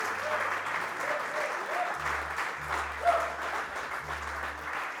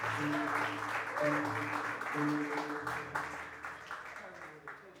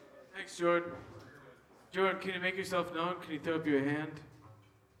Jordan. Jordan, can you make yourself known? Can you throw up your hand?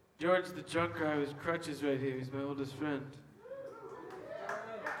 Jordan's the drunk guy with crutches right here. He's my oldest friend.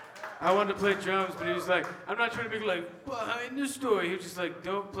 I wanted to play drums, but he was like, I'm not trying to be like, behind the story. He was just like,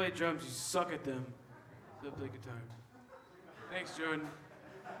 don't play drums, you suck at them. So play guitar. Thanks, Jordan.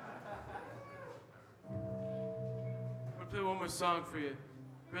 I'm gonna play one more song for you.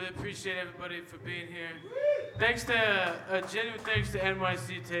 Really appreciate everybody for being here. Thanks to, genuine thanks to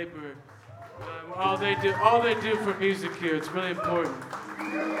NYC Taper. All they do for music here, it's really important.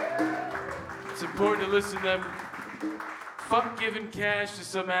 It's important to listen to them. Fuck giving cash to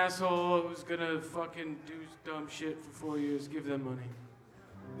some asshole who's gonna fucking do dumb shit for 4 years. Give them money.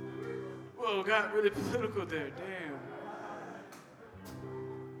 Whoa, got really political there, damn.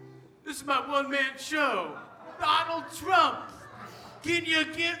 This is my one-man show. Donald Trump. Can you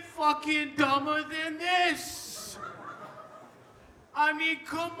get fucking dumber than this? I mean,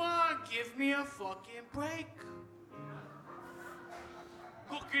 come on, give me a fucking break.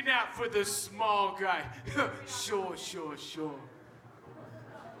 Looking out for the small guy. Sure.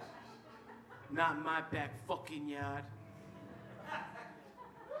 Not my back fucking yard.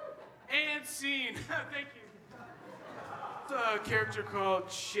 And scene. Thank you. It's a character called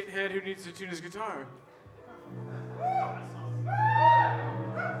Shithead who needs to tune his guitar.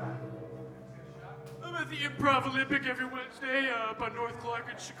 I'm at the Improv Olympic every Wednesday up on North Clark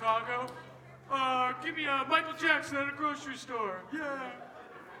in Chicago. Give me a Michael Jackson at a grocery store. Yeah.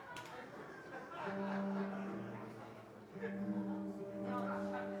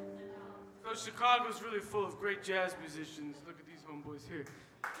 So Chicago's really full of great jazz musicians. Look at these homeboys here.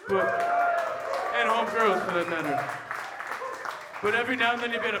 And homegirls for that matter. But every now and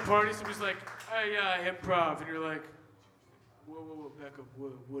then you'll be at a party, somebody's like, hey, yeah, improv. And you're like, whoa, back up,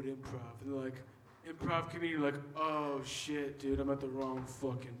 what improv? And they're like, improv comedian. You're like, oh shit, dude, I'm at the wrong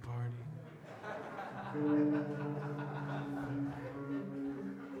fucking party.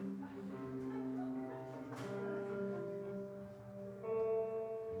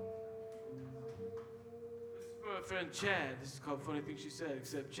 My friend Chad. This is called Funny Things She Said,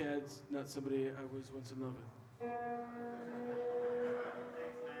 except Chad's not somebody I was once in love with.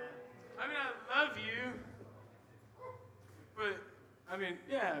 I mean, I love you. But, I mean,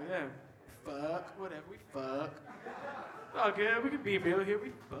 yeah. Fuck, whatever, we fuck. Oh, good, we can be real here,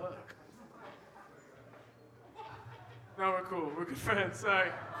 we fuck. No, we're cool, we're good friends,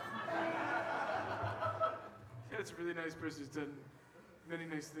 sorry. Chad's a really nice person who's done many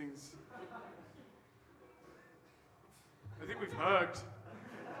nice things. I think we've hugged.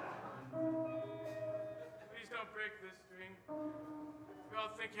 Please don't break this string. We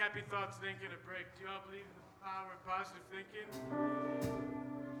all think happy thoughts didn't get a break. Do you all believe in the power of positive thinking?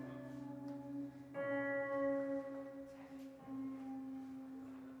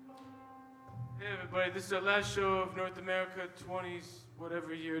 Hey everybody, this is our last show of North America 20s,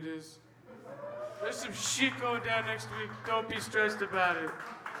 whatever year it is. There's some shit going down next week. Don't be stressed about it.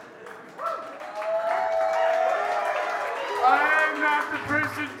 I am not the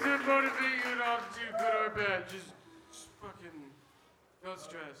person to motivate you at all to do good or bad. Just fucking don't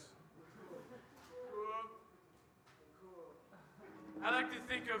stress. Cool. I like to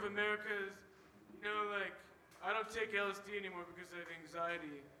think of America as, like, I don't take LSD anymore because I have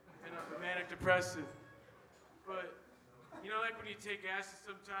anxiety and I'm manic depressive. But, like when you take acid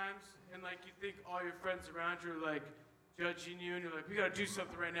sometimes and like you think all your friends around you are like judging you and you're like, we gotta do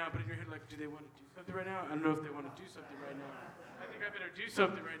something right now, but in your head like, do they want to do something right now? I don't know if they want to do something right now. I think I better do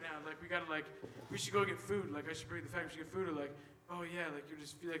something right now. Like we should go get food. Like I should bring the fact we should get food. Or like, oh yeah, like you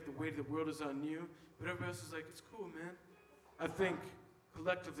just feel like the weight of the world is on you. But everybody else is like, it's cool, man. I think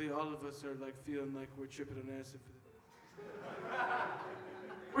collectively all of us are like feeling like we're tripping on acid for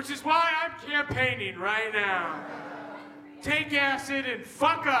which is why I'm campaigning right now. Take acid and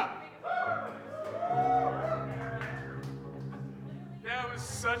fuck up. That was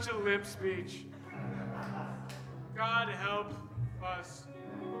such a limp speech. God help us.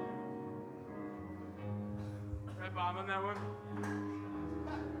 Did I bomb on that one?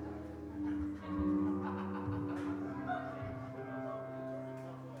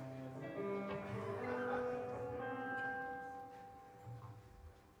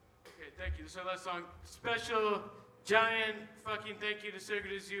 Okay, thank you. This is our last song. Special, giant fucking thank you to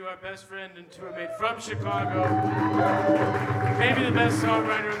Circuit Is You, our best friend and tour mate from Chicago. Maybe the best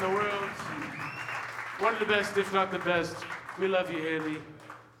songwriter in the world. One of the best, if not the best. We love you, Haley.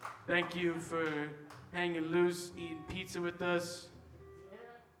 Thank you for hanging loose, eating pizza with us.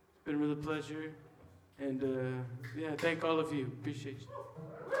 It's been a real pleasure. And thank all of you. Appreciate you.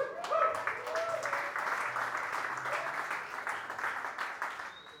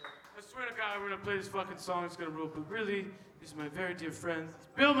 I swear swear to God, we're gonna play this fucking song. It's gonna rule. But really, these are my very dear friends. It's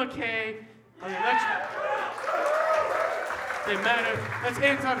Bill McKay on the electric. They matter. That's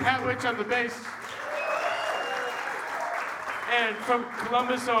Anton Hatwich on the bass. And from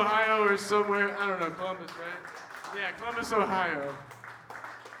Columbus, Ohio, or somewhere, I don't know, Columbus, right? Yeah, Columbus, Ohio.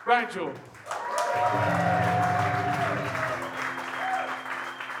 Rigel.